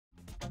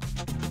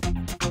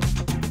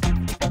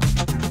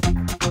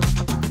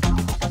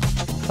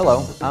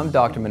Hello, I'm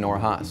Dr. Manor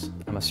Haas.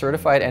 I'm a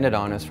certified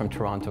endodontist from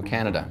Toronto,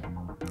 Canada.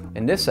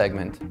 In this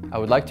segment, I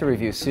would like to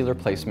review sealer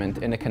placement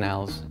in the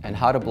canals and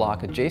how to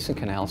block adjacent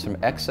canals from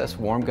excess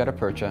warm gutta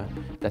percha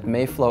that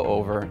may flow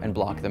over and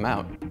block them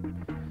out.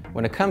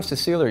 When it comes to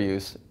sealer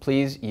use,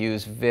 please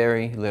use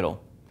very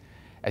little.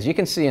 As you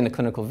can see in the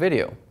clinical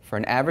video, for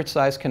an average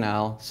sized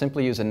canal,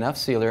 simply use enough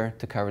sealer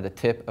to cover the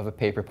tip of a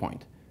paper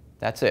point.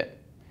 That's it.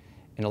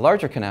 In a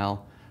larger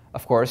canal,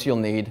 of course, you'll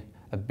need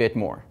a bit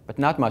more, but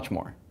not much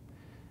more.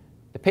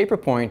 The paper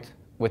point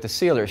with the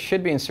sealer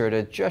should be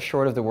inserted just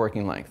short of the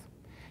working length.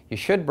 You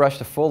should brush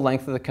the full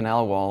length of the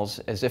canal walls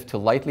as if to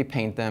lightly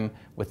paint them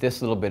with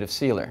this little bit of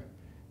sealer.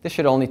 This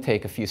should only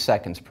take a few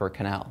seconds per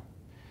canal.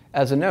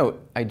 As a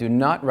note, I do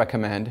not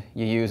recommend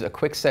you use a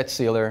quick set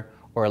sealer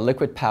or a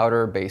liquid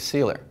powder based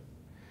sealer.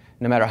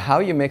 No matter how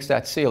you mix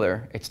that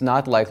sealer, it's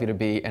not likely to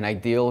be an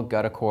ideal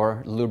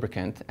GuttaCore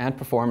lubricant and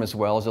perform as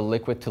well as a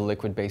liquid to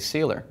liquid based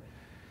sealer.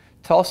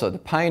 Tulsa, the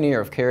pioneer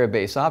of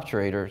carrier-based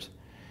obturators,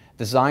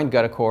 designed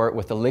GuttaCore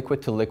with a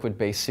liquid to liquid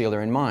based sealer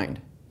in mind,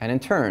 and in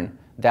turn,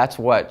 that's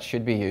what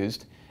should be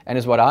used and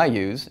is what I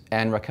use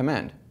and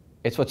recommend.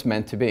 It's what's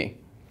meant to be.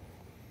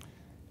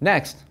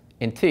 Next,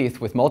 in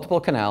teeth with multiple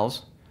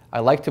canals, I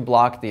like to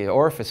block the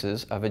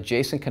orifices of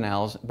adjacent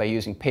canals by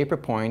using paper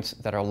points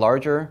that are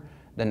larger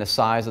than the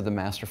size of the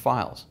master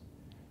files.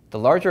 The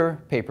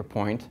larger paper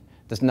point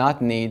does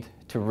not need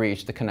to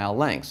reach the canal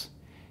lengths.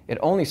 It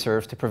only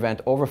serves to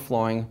prevent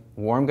overflowing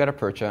warm gutta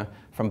percha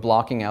from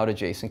blocking out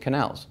adjacent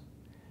canals.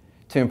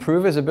 To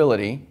improve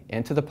visibility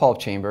into the pulp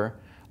chamber,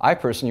 I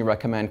personally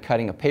recommend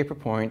cutting a paper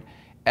point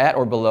at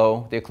or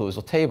below the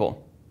occlusal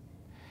table.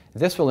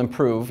 This will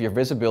improve your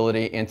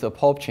visibility into the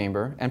pulp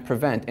chamber and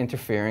prevent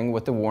interfering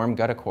with the warm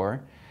GuttaCore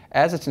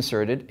as it's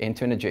inserted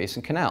into an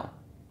adjacent canal.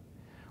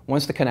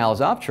 Once the canal is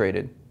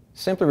obturated,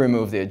 simply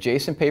remove the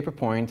adjacent paper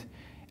point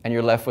and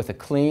you're left with a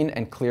clean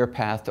and clear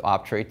path to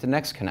obturate the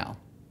next canal.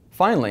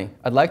 Finally,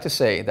 I'd like to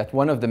say that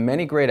one of the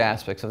many great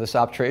aspects of this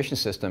obturation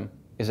system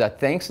is that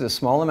thanks to the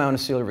small amount of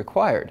sealer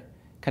required,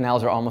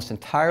 canals are almost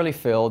entirely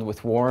filled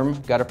with warm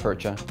gutta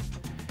percha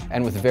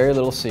and with very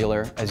little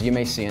sealer, as you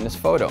may see in this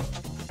photo.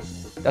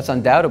 That's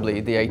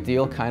undoubtedly the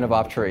ideal kind of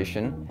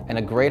obturation and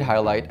a great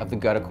highlight of the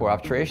GuttaCore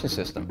obturation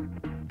system.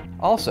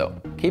 Also,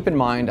 keep in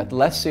mind that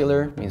less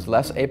sealer means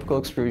less apical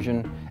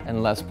extrusion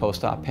and less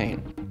post-op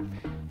pain.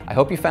 I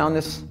hope you found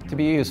this to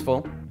be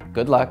useful.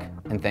 Good luck,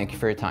 and thank you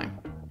for your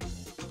time.